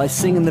by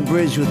singing the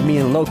bridge with me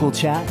in local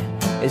chat,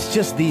 it's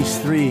just these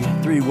three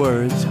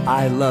words,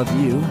 I love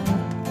you.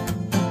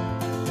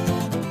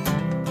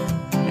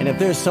 And if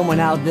there's someone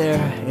out there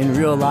in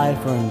real life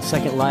or in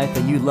Second Life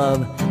that you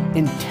love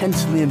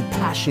intensely and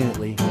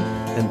passionately,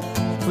 then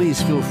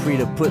please feel free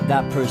to put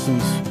that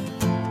person's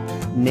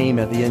name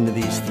at the end of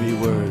these 3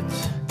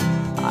 words.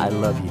 I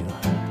love you.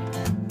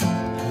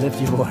 Lift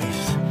your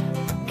voice.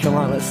 Come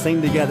on, let's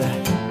sing together.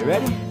 You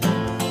ready?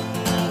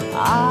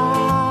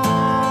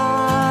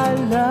 I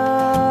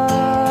love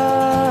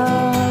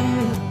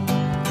you.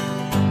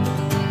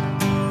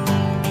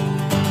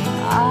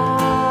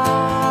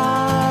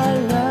 I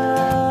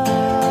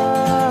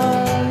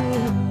love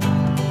you.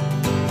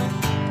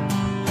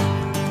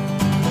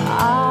 I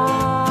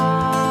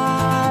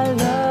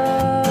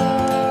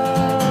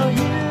love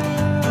you.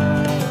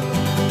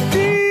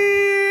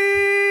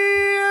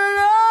 Feel,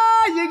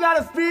 oh, you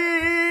gotta feel,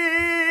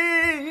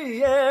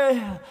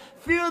 yeah.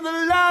 Feel the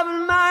love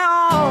in my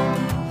arms.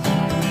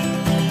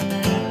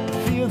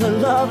 Feel the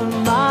love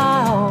in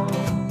my arms.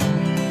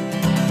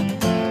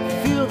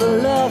 Feel the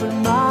love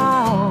in my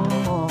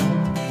arms.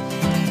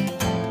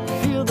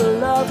 Feel the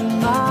love in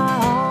my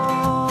arms.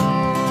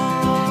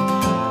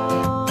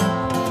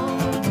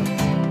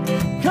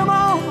 Come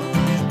on.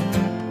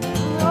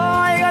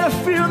 Oh, you gotta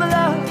feel the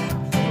love.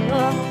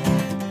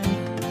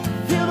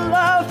 Feel the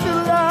love, feel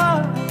the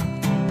love.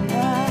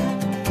 Yeah.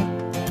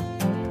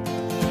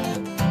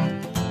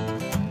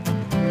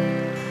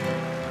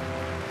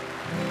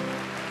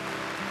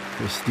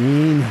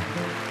 Christine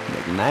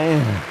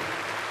McMahon,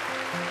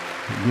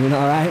 you doing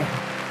all right?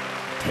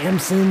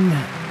 Tamsin,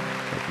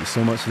 thank you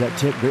so much for that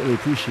tip. Greatly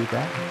appreciate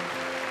that.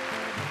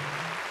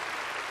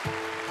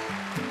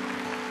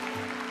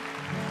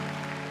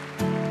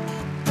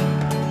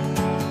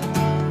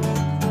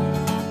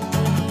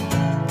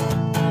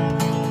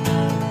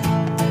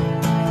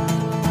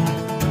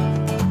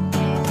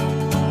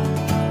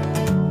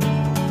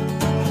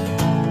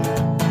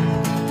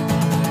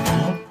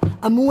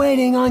 I'm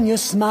waiting on your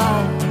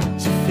smile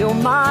to fill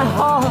my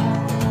heart.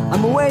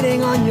 I'm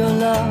waiting on your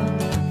love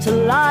to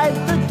light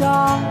the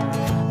dark.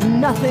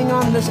 Nothing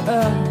on this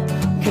earth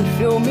can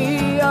fill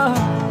me up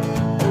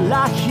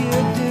like you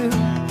do.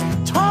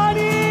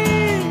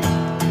 Tiny,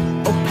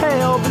 oh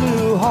pale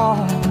blue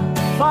heart,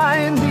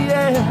 find the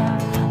air.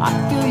 I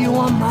feel you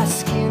on my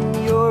skin,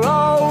 you're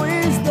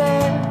always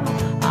there.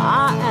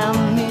 I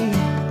am me,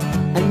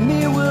 and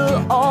me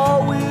will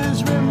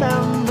always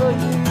remember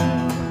you.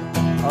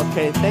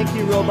 Okay, thank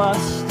you,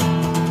 Robust.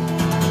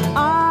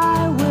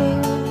 I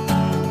will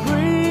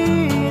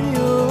breathe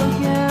you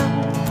again.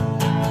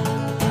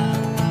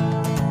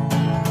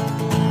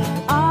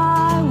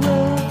 I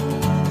will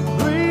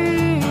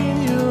breathe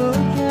you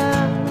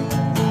again.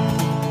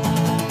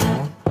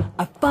 I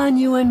find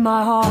you in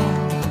my heart.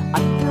 I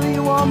feel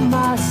you on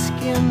my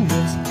skin.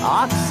 There's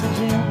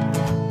oxygen.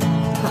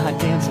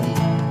 Dancing. I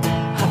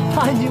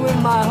find you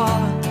in my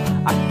heart.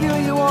 I feel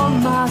you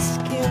on my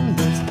skin.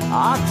 There's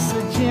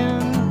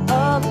oxygen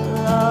of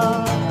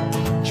love.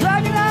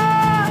 Dragon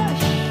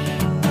Ash!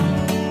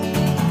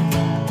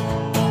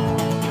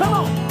 Come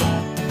on!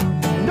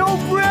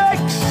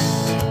 NoBrix!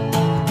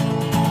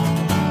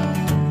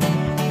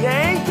 You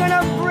ain't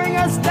gonna bring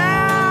us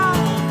down.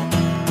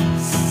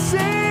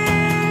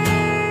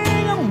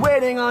 Sing! I'm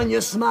waiting on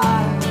your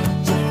smile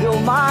to fill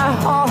my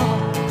heart.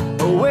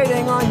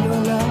 Waiting on your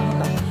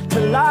love to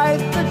light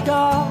the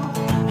dark.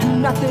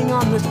 And nothing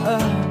on this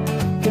earth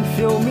can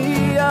fill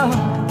me up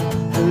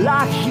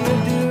like you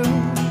do.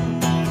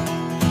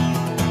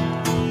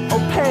 Oh,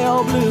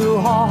 pale blue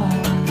heart,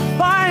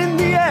 find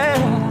the air.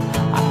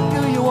 I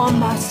feel you on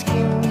my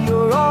skin,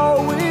 you're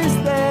always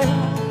there.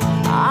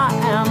 I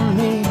am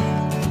me,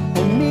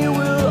 and me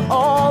will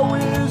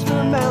always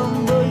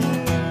remember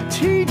you.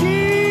 TD,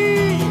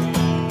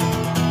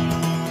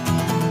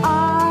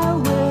 I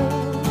will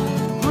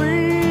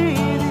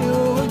breathe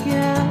you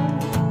again.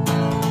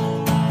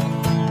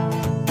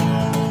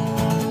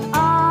 I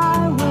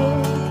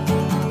will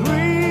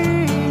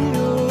breathe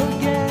you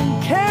again.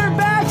 Karen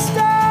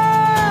Baxter,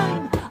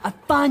 I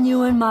find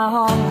you in my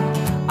heart.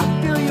 I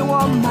feel you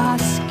on my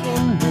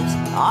skin. There's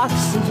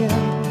oxygen.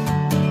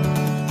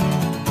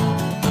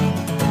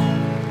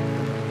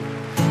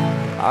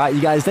 All right,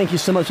 you guys, thank you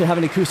so much for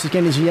having Acoustic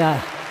Energy.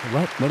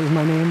 What is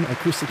my name?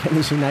 Acoustic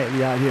Energy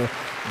Nightly out here.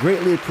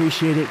 Greatly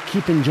appreciate it.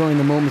 Keep enjoying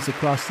the moments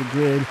across the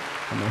grid.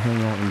 I'm gonna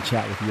hang out and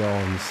chat with y'all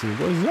and see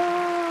what's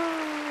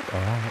up. All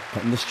right,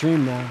 cutting the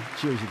stream now.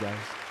 Cheers, you guys.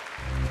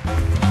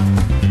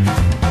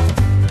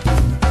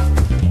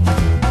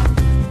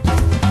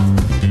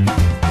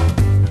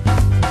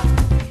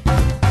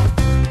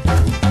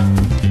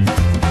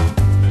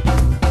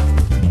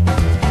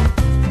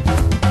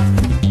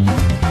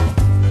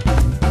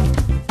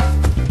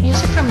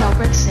 Music from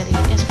NoBrix